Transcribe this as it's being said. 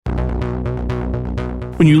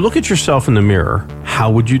When you look at yourself in the mirror,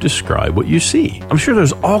 how would you describe what you see? I'm sure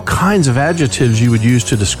there's all kinds of adjectives you would use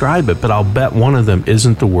to describe it, but I'll bet one of them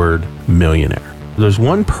isn't the word millionaire. There's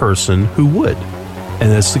one person who would,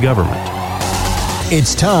 and that's the government.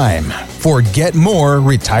 It's time for Get More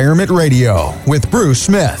Retirement Radio with Bruce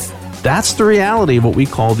Smith. That's the reality of what we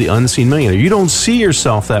call the unseen millionaire. You don't see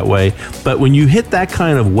yourself that way, but when you hit that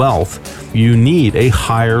kind of wealth, you need a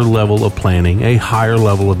higher level of planning, a higher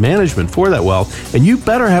level of management for that wealth, and you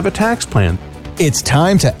better have a tax plan. It's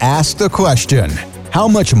time to ask the question, how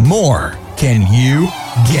much more can you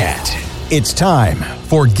get? It's time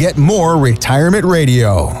for Get More Retirement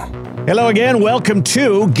Radio. Hello again. Welcome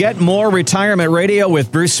to Get More Retirement Radio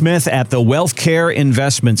with Bruce Smith at the WealthCare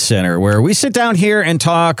Investment Center, where we sit down here and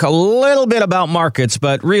talk a little bit about markets,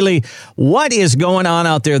 but really, what is going on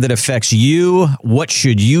out there that affects you? What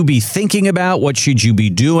should you be thinking about? What should you be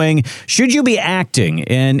doing? Should you be acting?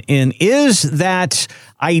 And is that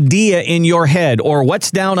idea in your head or what's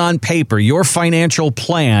down on paper, your financial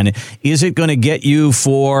plan, is it going to get you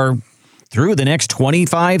through the next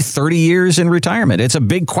 25, 30 years in retirement? It's a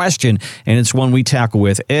big question, and it's one we tackle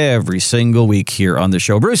with every single week here on the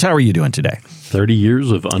show. Bruce, how are you doing today? 30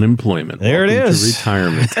 years of unemployment. There Welcome it is. To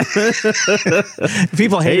retirement.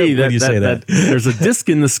 People hate it when you say that. There's a disc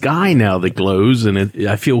in the sky now that glows, and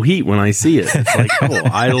I feel heat when I see it. It's like, oh,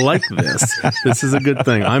 I like this. This is a good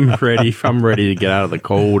thing. I'm ready to get out of the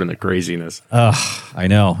cold and the craziness. I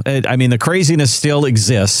know. I mean, the craziness still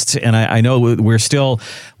exists, and I know we still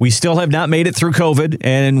have not made it through COVID,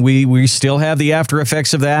 and we still have the after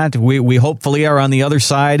effects of that. We hopefully are on the other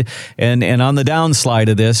side and on the downslide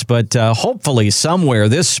of this, but hopefully somewhere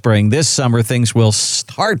this spring, this summer, things will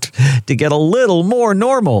start to get a little more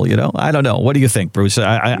normal. I don't know. What do you think, Bruce?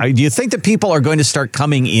 Do you think that people are going to start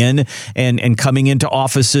coming in and coming into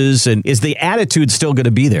offices, and is the attitude still going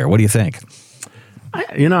to be there? What do you think?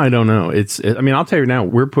 I don't know. I'll tell you now,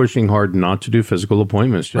 we're pushing hard not to do physical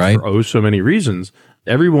appointments just for so many reasons.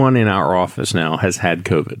 Everyone in our office now has had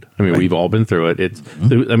COVID. We've all been through it.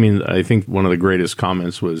 I think one of the greatest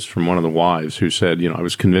comments was from one of the wives who said, I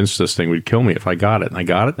was convinced this thing would kill me if I got it. And I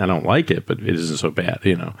got it. And I don't like it, but it isn't so bad,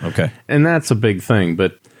 Okay. And that's a big thing.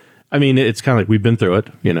 But it's kind of like we've been through it,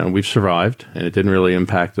 we've survived, and it didn't really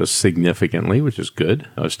impact us significantly, which is good.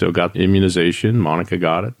 I still got the immunization. Monica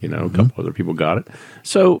got it, a couple other people got it.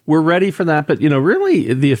 So we're ready for that. But,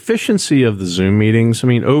 really the efficiency of the Zoom meetings,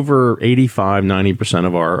 over 85, 90%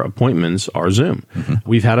 of our appointments are Zoom. Mm-hmm.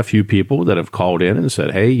 We've had a few people that have called in and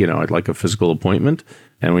said, hey, I'd like a physical appointment.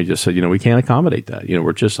 And we just said, we can't accommodate that.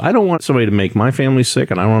 I don't want somebody to make my family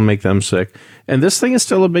sick, and I don't want to make them sick. And this thing is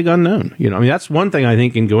still a big unknown. That's one thing I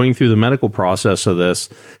think in going through the medical process of this,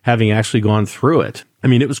 having actually gone through it.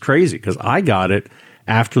 It was crazy because I got it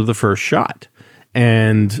after the first shot.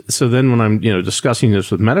 And so then when I'm, discussing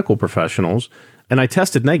this with medical professionals, and I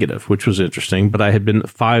tested negative, which was interesting, but I had been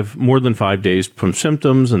more than 5 days from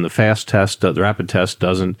symptoms, and the fast test, the rapid test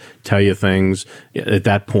doesn't tell you things. At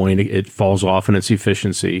that point, it falls off in its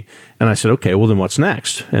efficiency. And I said, okay, well, then what's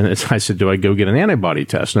next? And I said, do I go get an antibody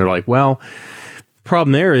test? And they're like, well,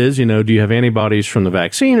 problem there is, do you have antibodies from the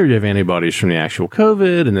vaccine or do you have antibodies from the actual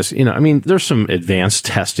COVID? And this, there's some advanced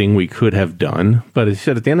testing we could have done, but it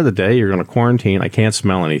said at the end of the day, you're going to quarantine. I can't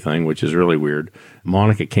smell anything, which is really weird.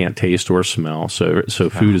 Monica can't taste or smell. So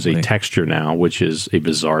food is a texture now, which is a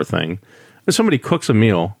bizarre thing. If somebody cooks a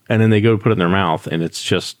meal and then they go put it in their mouth and it's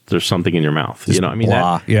just, there's something in your mouth,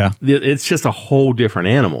 it's just a whole different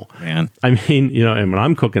animal, man. And when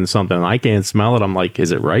I'm cooking something and I can't smell it, I'm like,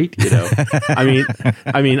 is it right?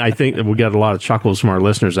 I think that we got a lot of chuckles from our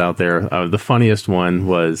listeners out there. The funniest one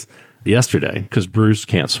was yesterday because Bruce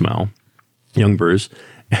can't smell, young Bruce.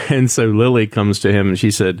 And so Lily comes to him and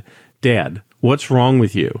she said, Dad, what's wrong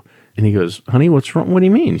with you? And he goes, honey, what's wrong? What do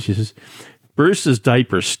you mean? She says, Bruce's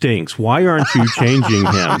diaper stinks. Why aren't you changing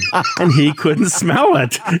him? And he couldn't smell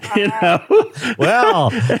it, Well,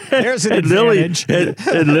 there's an advantage.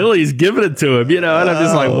 And Lily's giving it to him, and I'm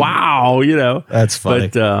just like, wow, That's funny.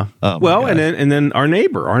 But, and then our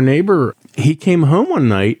neighbor, he came home one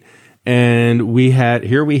night and we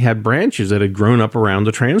had branches that had grown up around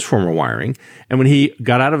the transformer wiring. And when he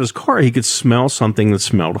got out of his car, he could smell something that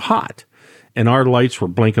smelled hot. And our lights were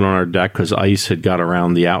blinking on our deck because ice had got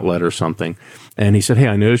around the outlet or something. And he said, hey,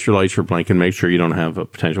 I noticed your lights were blinking. Make sure you don't have a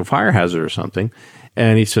potential fire hazard or something.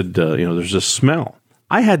 And he said, there's a smell.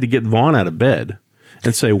 I had to get Vaughn out of bed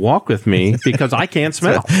and say, walk with me because I can't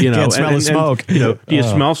smell. Can't smell the smoke. Do you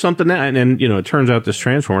smell something? And then, it turns out this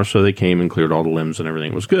transformer, so they came and cleared all the limbs and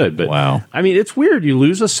everything was good. But wow. It's weird. You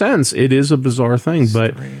lose a sense. It is a bizarre thing.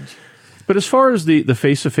 But as far as the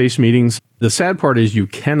face-to-face meetings, The sad part is you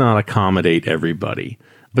cannot accommodate everybody.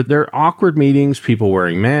 But they're awkward meetings, people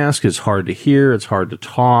wearing masks. It's hard to hear. It's hard to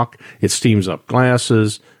talk. It steams up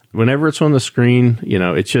glasses. Whenever it's on the screen,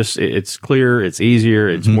 it's clear. It's easier.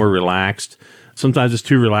 It's more relaxed. Sometimes it's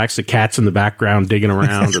too relaxed. The cat's in the background digging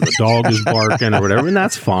around or the dog is barking or whatever. And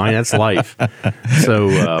that's fine. That's life. So,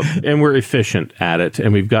 and we're efficient at it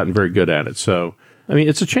and we've gotten very good at it. So, I mean,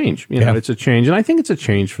 it's a change. It's a change. And I think it's a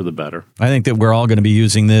change for the better. I think that we're all going to be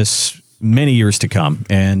using this many years to come.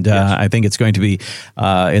 And Yes. I think it's going to be,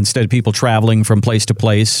 instead of people traveling from place to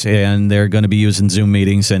place, and they're going to be using Zoom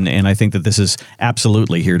meetings. And I think that this is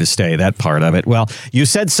absolutely here to stay, that part of it. Well, you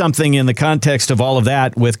said something in the context of all of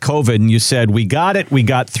that with COVID, and you said, we got it, we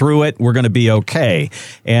got through it, we're going to be okay.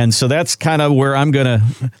 And so that's kind of where I'm going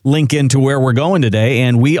to link into where we're going today.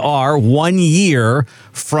 And we are 1 year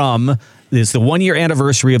from It's the 1 year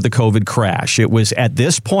anniversary of the COVID crash. It was at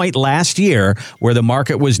this point last year where the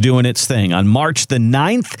market was doing its thing. On March the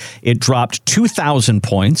 9th, it dropped 2,000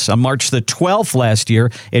 points. On March the 12th last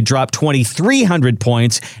year, it dropped 2,300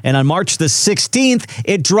 points. And on March the 16th,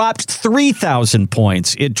 it dropped 3,000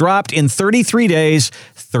 points. It dropped in 33 days,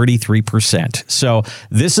 33%. So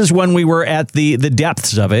this is when we were at the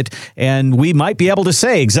depths of it. And we might be able to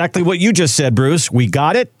say exactly what you just said, Bruce. We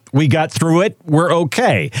got it. We got through it. We're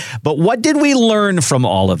okay. But what did we learn from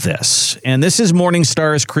all of this? And this is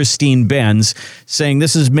Morningstar's Christine Benz saying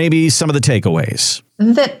this is maybe some of the takeaways.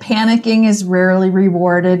 That panicking is rarely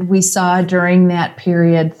rewarded. We saw during that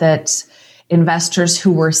period that investors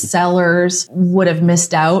who were sellers would have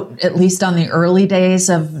missed out, at least on the early days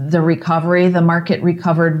of the recovery. The market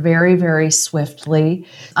recovered very, very swiftly.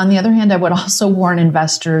 On the other hand, I would also warn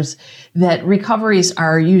investors that recoveries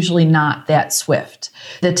are usually not that swift.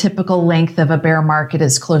 The typical length of a bear market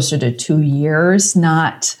is closer to 2 years,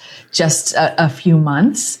 not just a few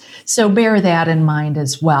months. So bear that in mind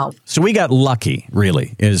as well. So we got lucky,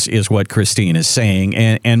 really, is what Christine is saying.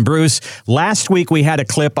 And Bruce, last week we had a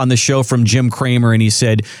clip on the show from Jim Cramer, and he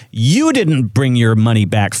said, you didn't bring your money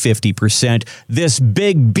back 50%. This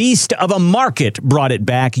big beast of a market brought it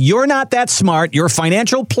back. You're not that smart. Your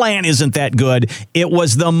financial plan isn't that good. It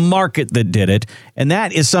was the market that did it. And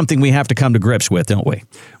that is something we have to come to grips with, don't we?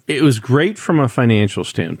 It was great from a financial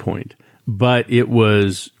standpoint, but it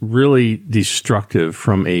was really destructive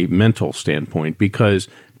from a mental standpoint because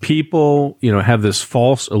people, have this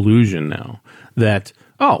false illusion now that,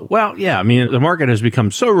 oh, well, yeah, I mean, the market has become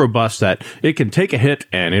so robust that it can take a hit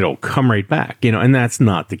and it'll come right back, and that's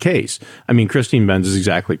not the case. I mean, Christine Benz is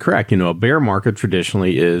exactly correct. A bear market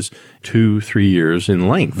traditionally is 2-3 years in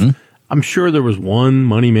length. Mm-hmm. I'm sure there was one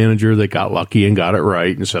money manager that got lucky and got it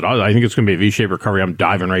right and said, oh, I think it's going to be a V-shaped recovery. I'm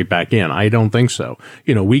diving right back in. I don't think so.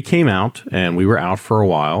 We came out and we were out for a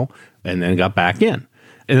while and then got back in.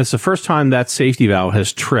 And it's the first time that safety valve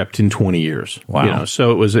has tripped in 20 years. Wow.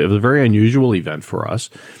 So it was a very unusual event for us.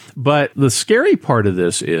 But the scary part of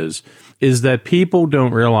this is that people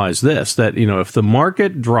don't realize this, that, if the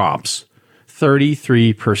market drops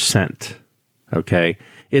 33%, okay,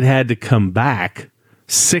 it had to come back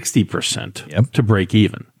 60% to break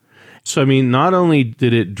even. So, I mean, not only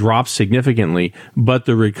did it drop significantly, but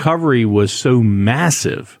the recovery was so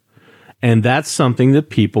massive. And that's something that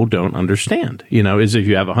people don't understand, is if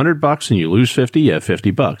you have $100 and you lose 50, you have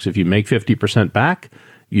 $50. If you make 50% back,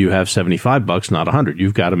 you have $75, not 100.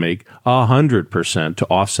 You've got to make 100% to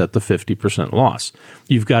offset the 50% loss.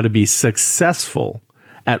 You've got to be successful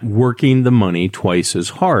at working the money twice as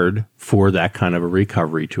hard for that kind of a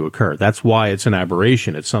recovery to occur. That's why it's an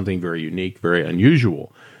aberration. It's something very unique, very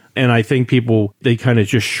unusual. And I think people, they kind of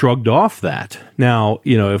just shrugged off that. Now,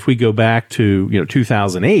 if we go back to,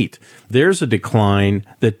 2008, there's a decline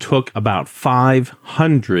that took about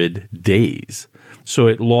 500 days. So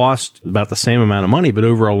it lost about the same amount of money, but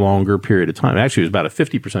over a longer period of time. Actually, it was about a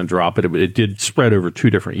 50% drop, but it did spread over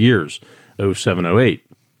 2 different years, 07, 08.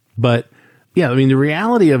 But yeah, I mean, the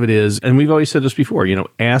reality of it is, and we've always said this before,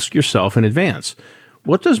 ask yourself in advance,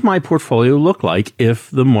 what does my portfolio look like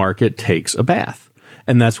if the market takes a bath?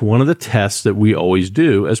 And that's one of the tests that we always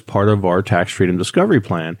do as part of our tax freedom discovery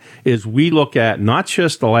plan is we look at not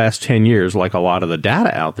just the last 10 years, like a lot of the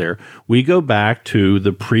data out there. We go back to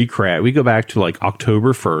the pre-crash. We go back to like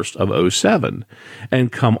October 1st of 07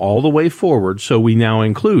 and come all the way forward. So we now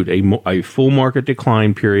include a full market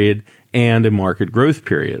decline period and a market growth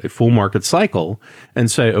period, a full market cycle,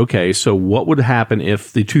 and say, okay, so what would happen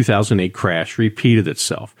if the 2008 crash repeated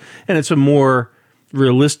itself? And it's a more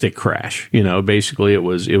realistic crash. Basically it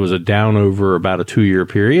was a down over about a 2-year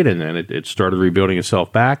period, and then it started rebuilding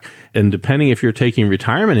itself back. And depending if you're taking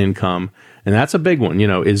retirement income, and that's a big one,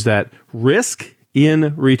 is that risk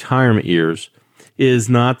in retirement years is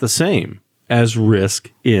not the same as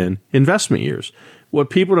risk in investment years.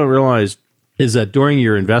 What people don't realize is that during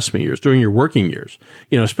your investment years, during your working years,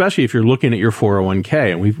 especially if you're looking at your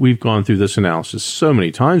 401k, and we've gone through this analysis so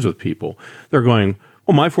many times with people, they're going,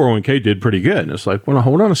 well, my 401k did pretty good. And it's like, well,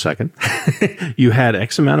 hold on a second. You had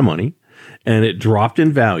X amount of money and it dropped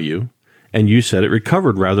in value, and you said it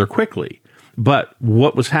recovered rather quickly. But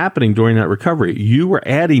what was happening during that recovery? You were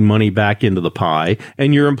adding money back into the pie,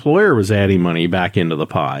 and your employer was adding money back into the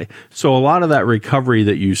pie. So a lot of that recovery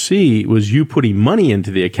that you see was you putting money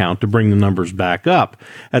into the account to bring the numbers back up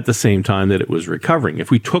at the same time that it was recovering.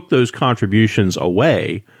 If we took those contributions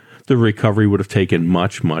away, the recovery would have taken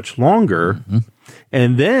much, much longer. Mm-hmm.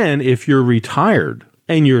 And then if you're retired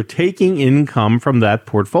and you're taking income from that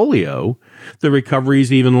portfolio, the recovery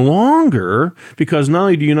is even longer, because not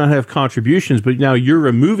only do you not have contributions, but now you're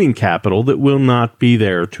removing capital that will not be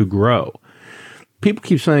there to grow. People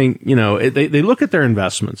keep saying, they look at their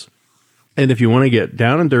investments. And if you want to get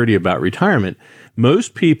down and dirty about retirement,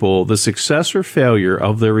 most people, the success or failure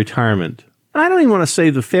of their retirement, I don't even want to say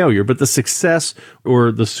the failure, but the success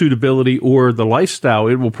or the suitability or the lifestyle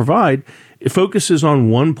it will provide, it focuses on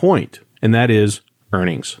one point, and that is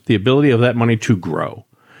earnings, the ability of that money to grow.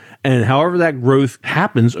 And however that growth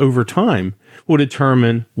happens over time will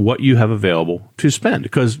determine what you have available to spend,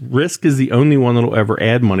 because risk is the only one that will ever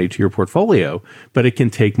add money to your portfolio, but it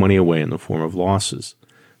can take money away in the form of losses.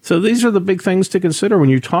 So these are the big things to consider when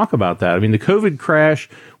you talk about that. I mean, the COVID crash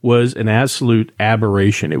was an absolute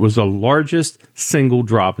aberration. It was the largest single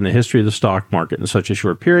drop in the history of the stock market in such a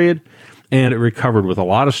short period, and it recovered with a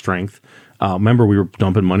lot of strength. Remember, we were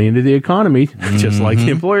dumping money into the economy, just like the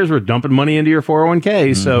employers were dumping money into your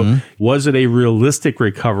 401k. So was it a realistic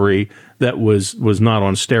recovery that was not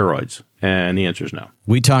on steroids? And the answer is no.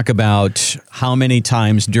 We talk about how many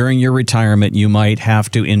times during your retirement you might have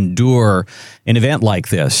to endure an event like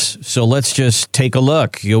this. So let's just take a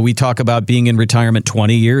look. We talk about being in retirement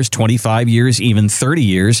 20 years, 25 years, even 30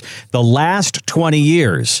 years. The last 20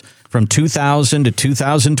 years, from 2000 to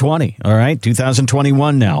 2020, all right,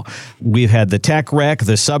 2021 now. We've had the tech wreck,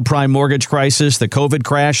 the subprime mortgage crisis, the COVID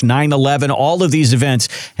crash, 9/11. All of these events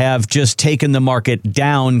have just taken the market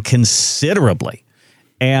down considerably.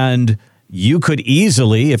 And you could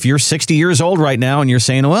easily, if you're 60 years old right now and you're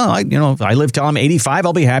saying, well, if I live till I'm 85,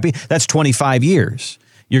 I'll be happy. That's 25 years.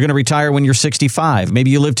 You're going to retire when you're 65. Maybe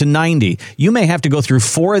you live to 90. You may have to go through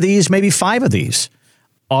 4 of these, maybe 5 of these.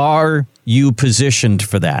 Are you positioned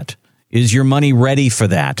for that? Is your money ready for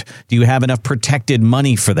that? Do you have enough protected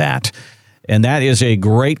money for that? And that is a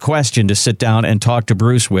great question to sit down and talk to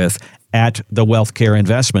Bruce with at the Wealth Care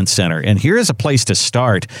Investment Center. And here is a place to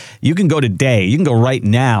start. You can go today. You can go right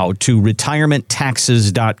now to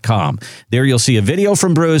retirementtaxes.com. There you'll see a video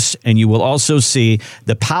from Bruce, and you will also see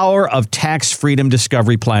The Power of Tax Freedom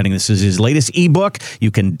Discovery Planning. This is his latest ebook.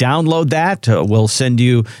 You can download that. We'll send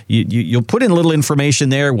you'll put in a little information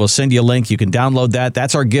there. We'll send you a link. You can download that.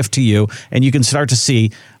 That's our gift to you. And you can start to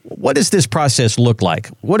see, what does this process look like?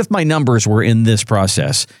 What if my numbers were in this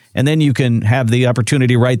process? And then you can have the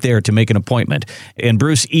opportunity right there to make an appointment. And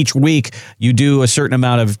Bruce, each week you do a certain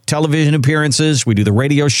amount of television appearances. We do the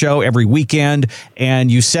radio show every weekend, and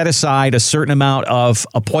you set aside a certain amount of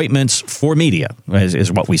appointments for media,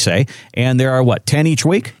 is what we say. And there are 10 each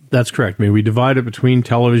week? That's correct. I mean, we divide it between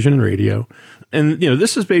television and radio. And,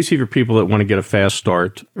 this is basically for people that want to get a fast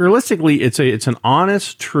start. Realistically, it's an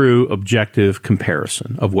honest, true, objective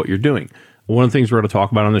comparison of what you're doing. One of the things we're going to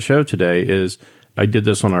talk about on the show today is, I did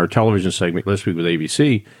this on our television segment last week with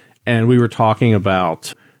ABC, and we were talking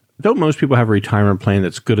about, don't most people have a retirement plan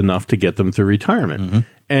that's good enough to get them through retirement? Mm-hmm.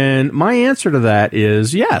 And my answer to that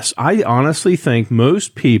is yes. I honestly think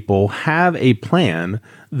most people have a plan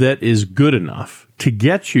that is good enough to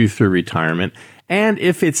get you through retirement. And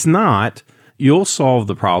if it's not, you'll solve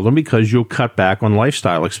the problem because you'll cut back on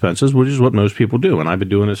lifestyle expenses, which is what most people do. And I've been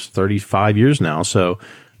doing this 35 years now, so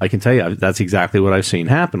I can tell you that's exactly what I've seen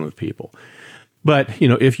happen with people. But,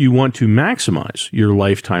 if you want to maximize your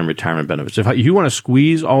lifetime retirement benefits, if you want to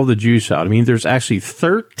squeeze all the juice out, I mean, there's actually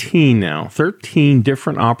 13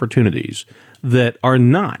 different opportunities that are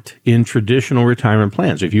not in traditional retirement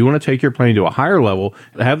plans. If you want to take your plan to a higher level,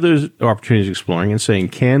 have those opportunities exploring and saying,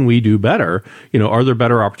 can we do better? Are there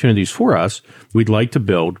better opportunities for us? We'd like to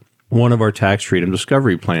build one of our tax freedom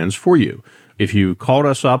discovery plans for you. If you called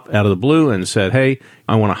us up out of the blue and said, hey,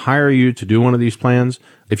 I want to hire you to do one of these plans,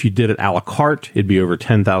 if you did it a la carte, it'd be over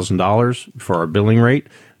 $10,000 for our billing rate.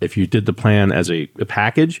 If you did the plan as a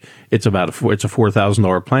package, it's a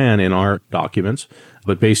 $4,000 plan in our documents.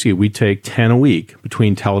 But basically, we take 10 a week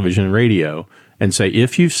between television and radio, and say,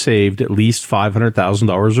 if you've saved at least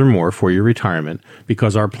 $500,000 or more for your retirement,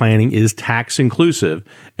 because our planning is tax inclusive,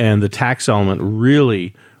 and the tax element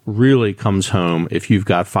really comes home if you've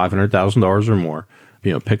got $500,000 or more,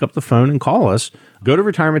 pick up the phone and call us. Go to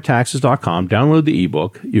retirementtaxes.com, download the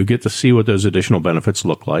ebook. You get to see what those additional benefits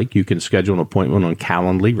look like. You can schedule an appointment on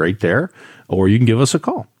Calendly right there, or you can give us a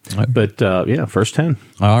call. But first 10.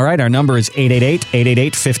 All right. Our number is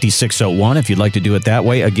 888-888-5601 if you'd like to do it that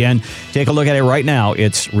way. Again, take a look at it right now.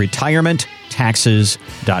 It's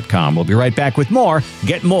retirementtaxes.com. We'll be right back with more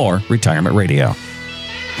Get More Retirement Radio.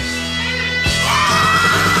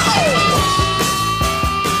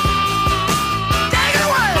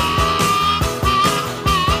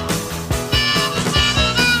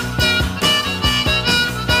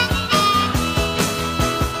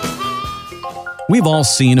 We've all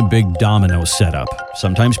seen a big domino setup.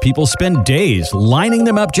 Sometimes people spend days lining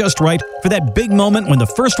them up just right for that big moment when the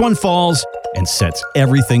first one falls and sets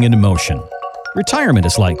everything into motion. Retirement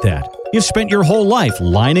is like that. You've spent your whole life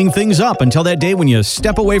lining things up until that day when you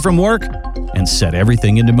step away from work and set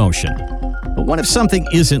everything into motion. But what if something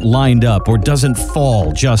isn't lined up or doesn't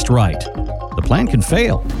fall just right? The plan can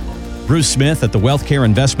fail. Bruce Smith at the Wealth Care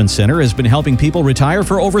Investment Center has been helping people retire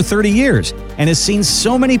for over 30 years and has seen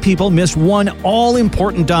so many people miss one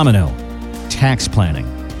all-important domino: tax planning.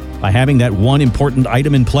 By having that one important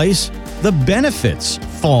item in place, the benefits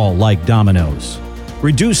fall like dominoes.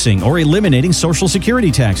 Reducing or eliminating Social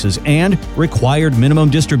Security taxes and required minimum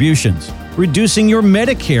distributions. Reducing your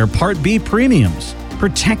Medicare Part B premiums.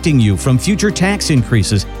 Protecting you from future tax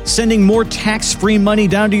increases, sending more tax-free money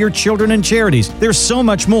down to your children and charities. There's so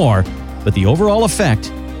much more, but the overall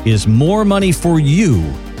effect is more money for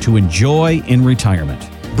you to enjoy in retirement.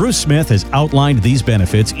 Bruce Smith has outlined these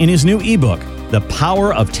benefits in his new ebook, The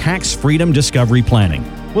Power of Tax Freedom Discovery Planning.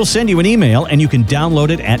 We'll send you an email and you can download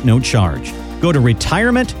it at no charge. Go to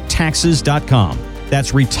retirementtaxes.com.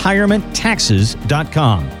 That's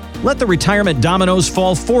retirementtaxes.com. Let the retirement dominoes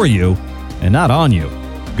fall for you and not on you.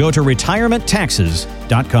 Go to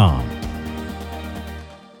retirementtaxes.com.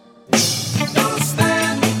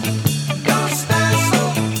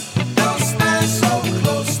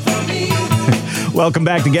 Welcome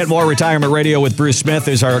back to Get More Retirement Radio with Bruce Smith.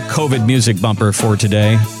 There's our COVID music bumper for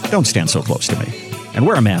today. Don't stand so close to me. And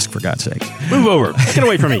wear a mask, for God's sake. Move over. Get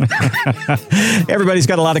away from me. Everybody's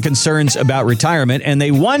got a lot of concerns about retirement, and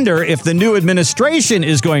they wonder if the new administration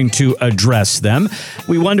is going to address them.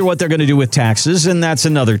 We wonder what they're going to do with taxes, and that's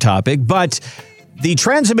another topic. But the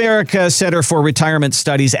Transamerica Center for Retirement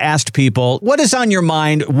Studies asked people, what is on your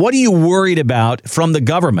mind? What are you worried about from the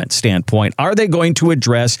government standpoint? Are they going to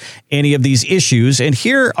address any of these issues? And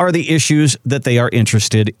here are the issues that they are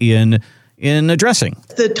interested in addressing.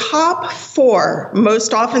 The top 4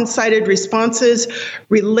 most often cited responses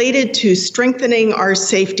related to strengthening our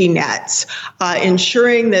safety nets,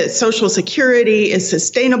 ensuring that Social Security is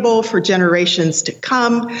sustainable for generations to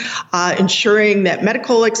come, ensuring that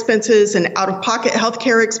medical expenses and out-of-pocket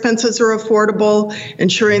healthcare expenses are affordable,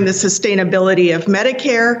 ensuring the sustainability of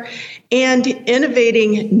Medicare, and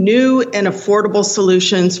innovating new and affordable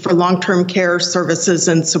solutions for long-term care services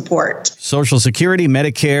and support. Social Security,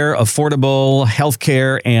 Medicare, affordable health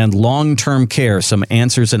care, and long-term care. Some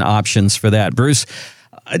answers and options for that. Bruce,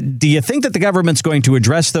 do you think that the government's going to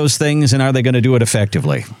address those things, and are they going to do it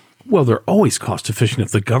effectively? Well, they're always cost efficient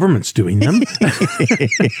if the government's doing them.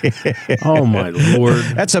 Oh, my Lord.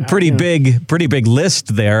 That's a pretty big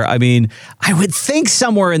list there. I mean, I would think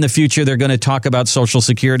somewhere in the future they're going to talk about Social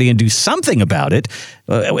Security and do something about it.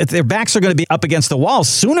 Their backs are going to be up against the wall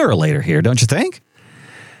sooner or later here, don't you think?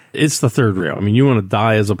 It's the third rail. I mean, you want to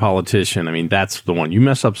die as a politician. I mean, that's the one. You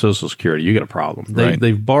mess up Social Security, you get a problem.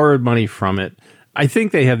 They've borrowed money from it. I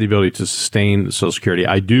think they have the ability to sustain Social Security.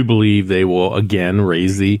 I do believe they will, again,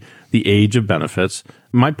 raise the age of benefits.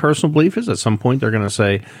 My personal belief is at some point they're going to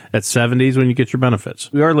say at 70 is when you get your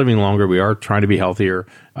benefits. We are living longer. We are trying to be healther.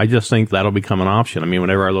 I just think that'll become an option. I mean,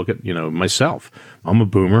 whenever I look at, myself, I'm a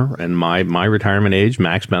boomer and my retirement age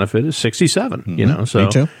max benefit is 67, so.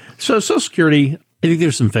 Me too. So Social Security, I think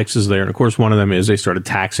there's some fixes there. And of course, one of them is they started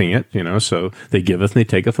taxing it, so they giveth and they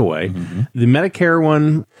taketh away. Mm-hmm. The Medicare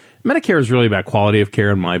one, Medicare is really about quality of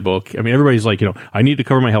care in my book. I mean, everybody's like, I need to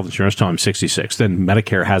cover my health insurance till I'm 66. Then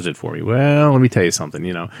Medicare has it for me. Well, let me tell you something.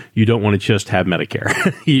 You don't want to just have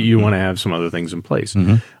Medicare. you want to have some other things in place.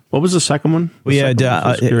 Mm-hmm. What was the second one? We had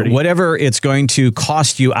whatever it's going to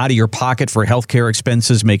cost you out of your pocket for healthcare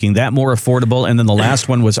expenses, making that more affordable. And then the last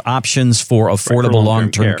one was options for affordable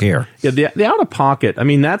long-term care. Yeah, the out-of-pocket, I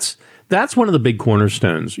mean, that's one of the big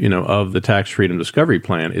cornerstones, of the Tax Freedom Discovery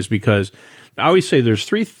Plan is because I always say there's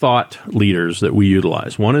three thought leaders that we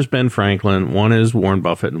utilize. One is Ben Franklin, one is Warren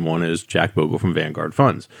Buffett, and one is Jack Bogle from Vanguard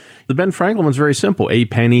Funds. The Ben Franklin one's very simple. A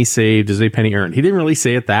penny saved is a penny earned. He didn't really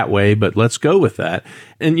say it that way, but let's go with that.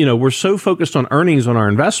 And, we're so focused on earnings on our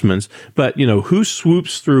investments, but, who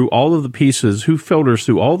swoops through all of the pieces, who filters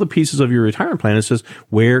through all the pieces of your retirement plan and says,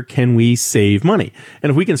 where can we save money? And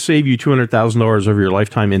if we can save you $200,000 over your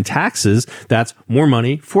lifetime in taxes, that's more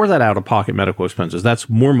money for that out-of-pocket medical expenses. That's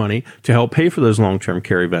more money to help pay for those long-term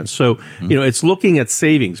care events. So, it's looking at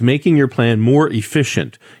savings, making your plan more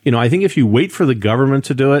efficient. I think if you wait for the government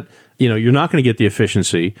to do it, you're not going to get the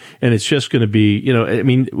efficiency, and it's just going to be,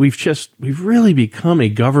 we've really become a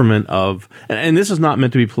government of, and this is not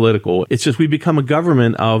meant to be political. It's just, we become a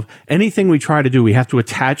government of anything we try to do, we have to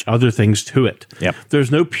attach other things to it. Yep. There's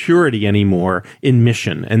no purity anymore in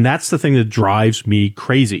mission. And that's the thing that drives me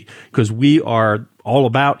crazy, because we are all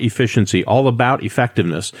about efficiency, all about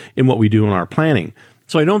effectiveness in what we do in our planning.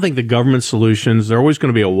 So I don't think the government solutions, they're always going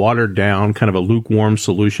to be a watered down, kind of a lukewarm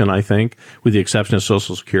solution, I think, with the exception of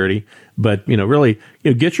Social Security. But, really,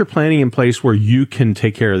 get your planning in place where you can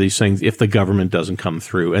take care of these things if the government doesn't come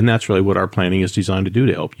through. And that's really what our planning is designed to do,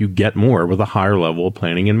 to help you get more with a higher level of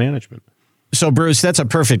planning and management. So, Bruce, that's a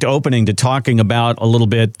perfect opening to talking about a little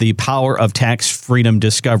bit the power of tax freedom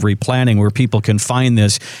discovery planning, where people can find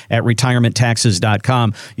this at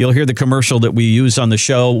retirementtaxes.com. You'll hear the commercial that we use on the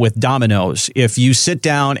show with dominoes. If you sit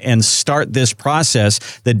down and start this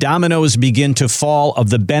process, the dominoes begin to fall of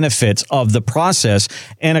the benefits of the process.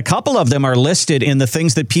 And a couple of them are listed in the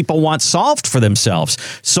things that people want solved for themselves.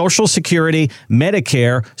 Social Security,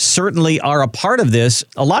 Medicare certainly are a part of this.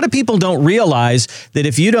 A lot of people don't realize that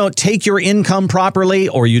if you don't take your income properly,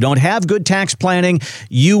 or you don't have good tax planning,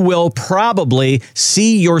 you will probably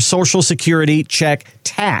see your Social Security check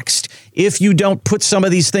taxed. If you don't put some of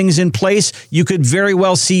these things in place, you could very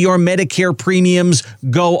well see your Medicare premiums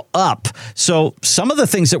go up. So some of the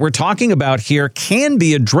things that we're talking about here can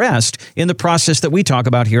be addressed in the process that we talk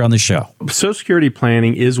about here on the show. Social Security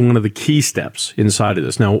planning is one of the key steps inside of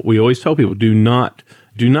this. Now, we always tell people, do not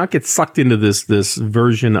get sucked into this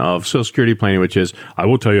version of Social Security planning, which is, I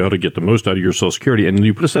will tell you how to get the most out of your Social Security. And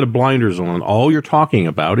you put a set of blinders on. All you're talking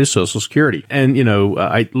about is Social Security. And,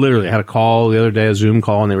 I literally had a call the other day, a Zoom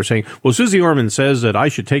call, and they were saying, well, Susie Orman says that I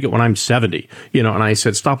should take it when I'm 70. And I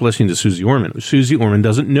said, stop listening to Susie Orman. Susie Orman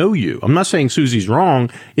doesn't know you. I'm not saying Susie's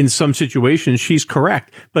wrong. In some situations, she's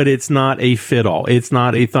correct, but it's not a fit-all. It's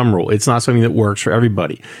not a thumb rule. It's not something that works for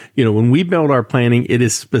everybody. When we build our planning, it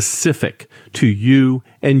is specific to you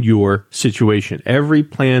and your situation. Every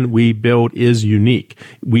plan we build is unique.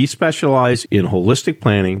 We specialize in holistic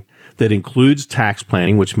planning that includes tax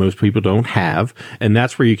planning, which most people don't have. And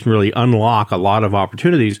that's where you can really unlock a lot of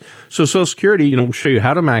opportunities. So Social Security, we'll show you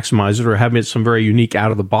how to maximize it, or have some very unique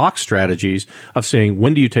out-of-the-box strategies of saying,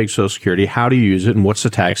 when do you take Social Security? How do you use it? And what's the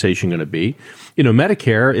taxation going to be?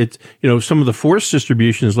 Medicare, it's, some of the forced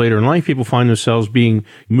distributions later in life, people find themselves being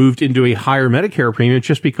moved into a higher Medicare premium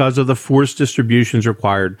just because of the forced distributions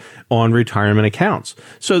required on retirement accounts.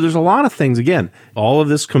 So there's a lot of things. Again, all of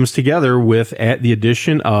this comes together with the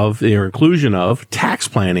addition of, or inclusion of, tax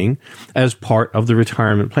planning as part of the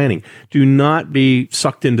retirement planning. Do not be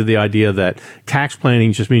sucked into the idea that tax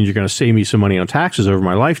planning just means you're going to save me some money on taxes over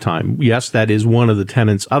my lifetime. Yes, that is one of the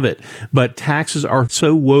tenets of it. But taxes are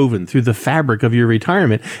so woven through the fabric of your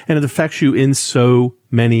retirement, and it affects you in so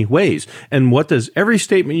many ways. And what does every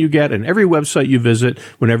statement you get and every website you visit,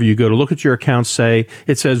 whenever you go to look at your accounts, say?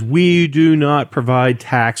 It says, we do not provide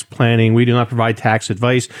tax planning. We do not provide tax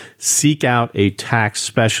advice. Seek out a tax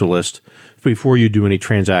specialist before you do any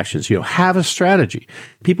transactions. Have a strategy.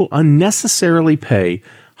 People unnecessarily pay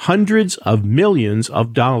hundreds of millions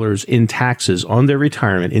of dollars in taxes on their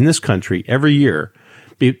retirement in this country every year.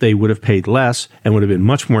 They would have paid less and would have been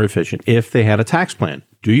much more efficient if they had a tax plan.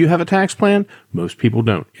 Do you have a tax plan? Most people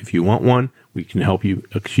don't. If you want one, we can help you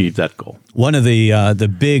achieve that goal. One of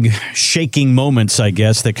the big shaking moments, I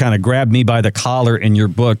guess, that kind of grabbed me by the collar in your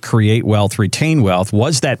book, Create Wealth, Retain Wealth,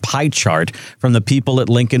 was that pie chart from the people at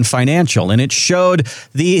Lincoln Financial. And it showed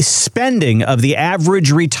the spending of the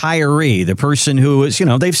average retiree, the person who is,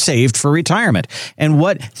 they've saved for retirement. And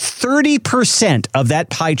what 30% of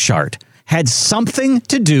that pie chart had something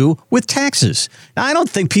to do with taxes. Now, I don't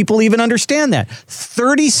think people even understand that.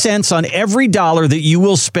 30 cents on every dollar that you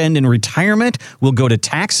will spend in retirement will go to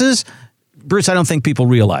taxes. Bruce, I don't think people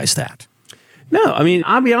realize that. No,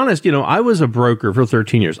 I'll be honest, I was a broker for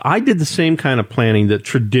 13 years. I did the same kind of planning that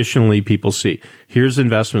traditionally people see. Here's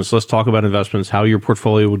investments. Let's talk about investments, how your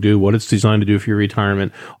portfolio will do, what it's designed to do for your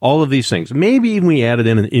retirement, all of these things. Maybe even we added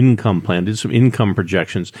in an income plan, did some income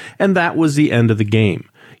projections, and that was the end of the game.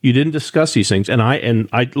 You didn't discuss these things. And I,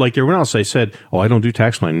 like everyone else, I said, oh, I don't do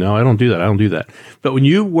tax planning. No, I don't do that. But when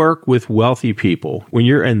you work with wealthy people, when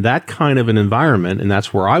you're in that kind of an environment, and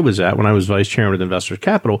that's where I was at when I was vice chairman of Investors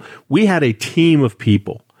Capital, we had a team of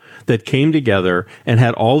people that came together and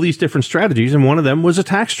had all these different strategies, and one of them was a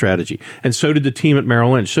tax strategy. And so did the team at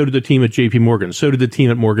Merrill Lynch, so did the team at JP Morgan, so did the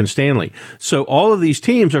team at Morgan Stanley. So all of these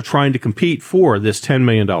teams are trying to compete for this $10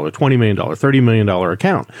 million, $20 million, $30 million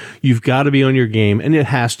account. You've got to be on your game, and it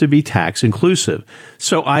has to be tax inclusive.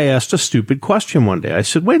 So I asked a stupid question one day. I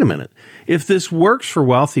said, wait a minute. If this works for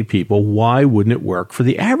wealthy people, why wouldn't it work for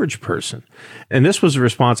the average person? And this was the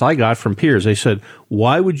response I got from peers. They said,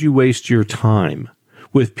 why would you waste your time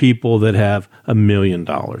with people that have $1 million,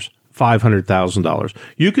 $500,000?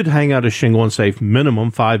 You could hang out a shingle and say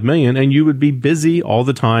minimum $5 million, and you would be busy all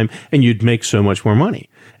the time, and you'd make so much more money.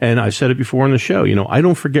 And I said it before on the show, I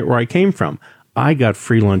don't forget where I came from. I got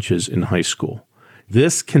free lunches in high school.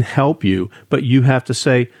 This can help you, but you have to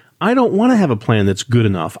say, I don't want to have a plan that's good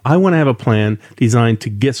enough. I want to have a plan designed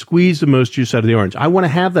to squeeze the most juice out of the orange. I want to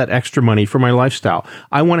have that extra money for my lifestyle.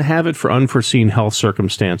 I want to have it for unforeseen health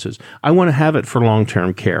circumstances. I want to have it for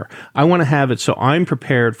long-term care. I want to have it so I'm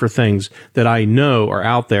prepared for things that I know are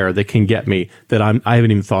out there that can get me that I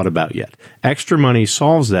haven't even thought about yet. Extra money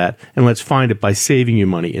solves that, and let's find it by saving you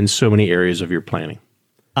money in so many areas of your planning.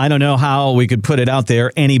 I don't know how we could put it out there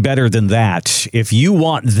any better than that. If you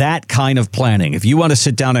want that kind of planning, if you want to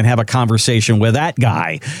sit down and have a conversation with that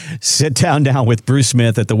guy, sit down with Bruce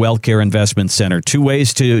Smith at the WealthCare Investment Center. 2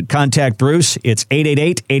 ways to contact Bruce. It's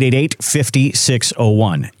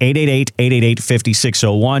 888-888-5601.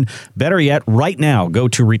 888-888-5601. Better yet, right now, go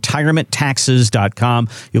to retirementtaxes.com.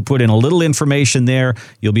 You'll put in a little information there.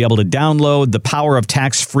 You'll be able to download The Power of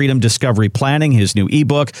Tax Freedom Discovery Planning, his new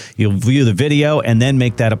ebook. You'll view the video and then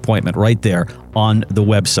make that appointment right there on the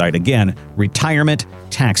website. Again,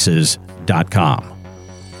 retirementtaxes.com.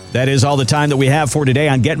 That is all the time that we have for today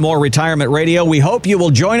on Get More Retirement Radio. We hope you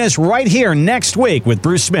will join us right here next week with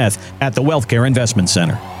Bruce Smith at the WealthCare Investment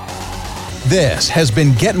Center. This has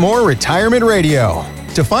been Get More Retirement Radio.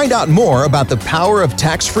 To find out more about the power of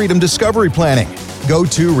tax freedom discovery planning, go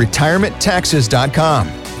to retirementtaxes.com.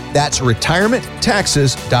 That's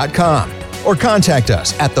retirementtaxes.com. Or contact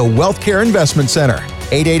us at the WealthCare Investment Center,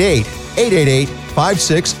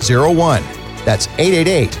 888-888-5601. That's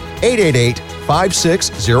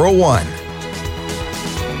 888-888-5601.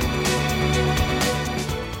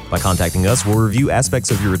 By contacting us, we'll review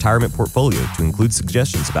aspects of your retirement portfolio to include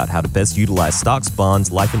suggestions about how to best utilize stocks,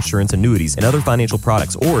 bonds, life insurance, annuities, and other financial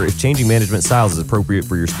products, or if changing management styles is appropriate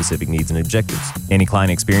for your specific needs and objectives. Any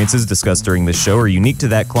client experiences discussed during this show are unique to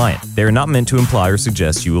that client. They are not meant to imply or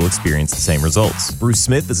suggest you will experience the same results. Bruce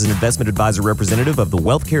Smith is an investment advisor representative of the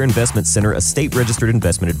WealthCare Investment Center, a state-registered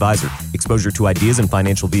investment advisor. Exposure to ideas and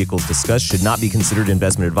financial vehicles discussed should not be considered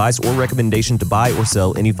investment advice or recommendation to buy or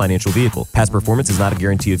sell any financial vehicle. Past performance is not a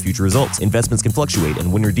guarantee of future results. Investments can fluctuate,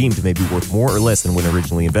 and when redeemed may be worth more or less than when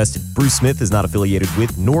originally invested. Bruce Smith is not affiliated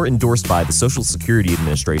with nor endorsed by the Social Security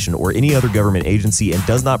Administration or any other government agency and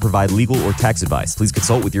does not provide legal or tax advice. Please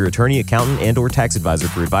consult with your attorney, accountant, and/or tax advisor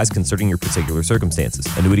for advice concerning your particular circumstances.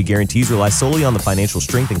 Annuity guarantees rely solely on the financial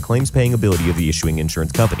strength and claims-paying ability of the issuing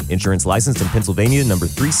insurance company. Insurance licensed in Pennsylvania, number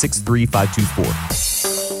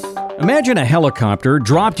 363524. Imagine a helicopter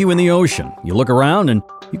dropped you in the ocean. You look around and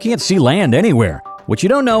you can't see land anywhere. What you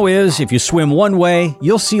don't know is if you swim one way,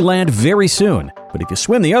 you'll see land very soon. But if you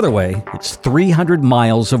swim the other way, it's 300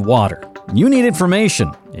 miles of water. You need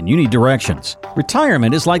information and you need directions.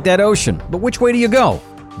 Retirement is like that ocean, but which way do you go?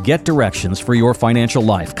 Get directions for your financial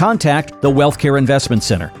life. Contact the WealthCare Investment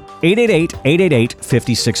Center,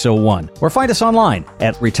 888-888-5601, or find us online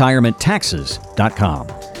at retirementtaxes.com.